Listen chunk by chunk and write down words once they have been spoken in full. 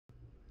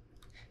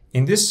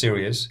In this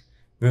series,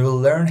 we will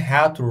learn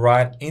how to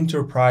write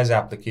enterprise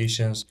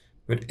applications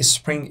with a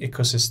Spring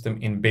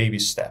ecosystem in baby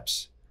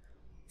steps.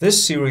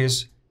 This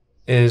series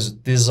is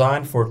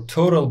designed for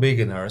total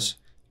beginners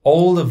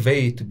all the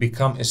way to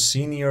become a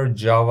senior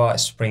Java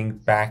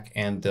Spring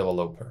backend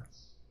developer.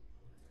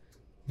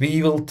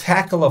 We will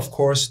tackle, of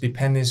course,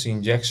 dependency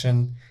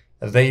injection,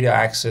 data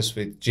access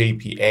with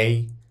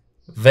JPA,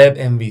 web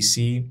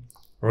MVC,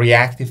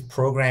 reactive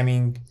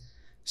programming,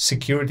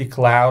 security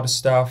cloud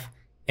stuff,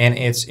 and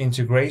its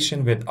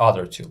integration with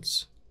other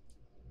tools.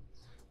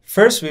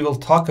 First, we will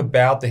talk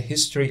about the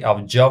history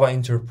of Java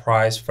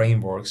Enterprise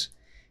frameworks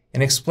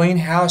and explain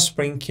how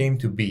Spring came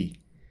to be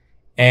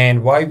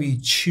and why we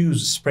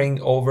choose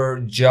Spring over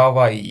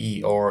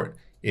javaee or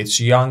its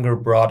younger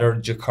brother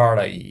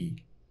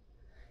jakartaee.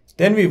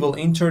 Then we will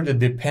enter the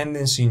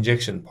dependency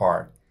injection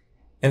part.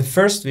 And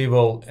first, we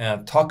will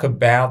talk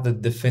about the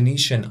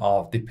definition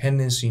of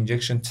dependency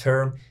injection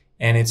term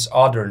and its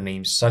other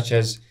names, such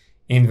as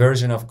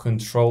inversion of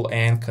control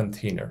and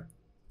container.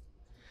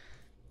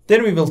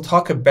 Then we will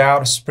talk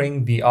about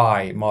Spring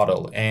BI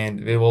model,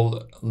 and we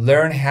will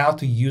learn how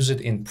to use it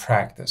in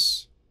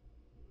practice.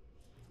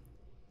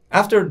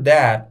 After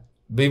that,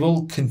 we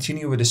will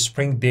continue with the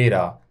Spring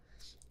data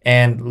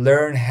and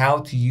learn how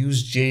to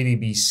use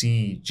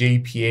JDBC,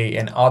 JPA,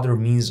 and other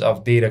means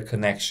of data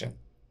connection.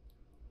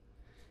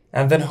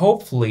 And then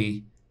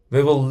hopefully,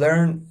 we will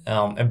learn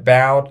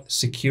about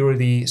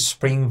security,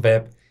 Spring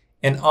Web,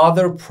 and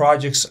other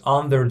projects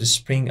under the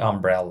Spring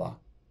umbrella.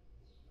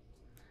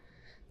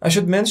 I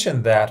should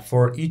mention that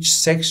for each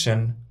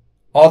section,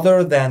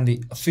 other than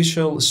the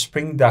official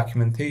Spring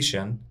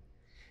documentation,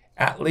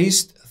 at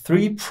least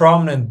 3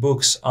 prominent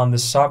books on the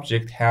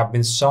subject have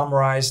been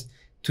summarized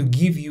to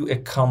give you a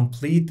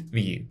complete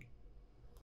view.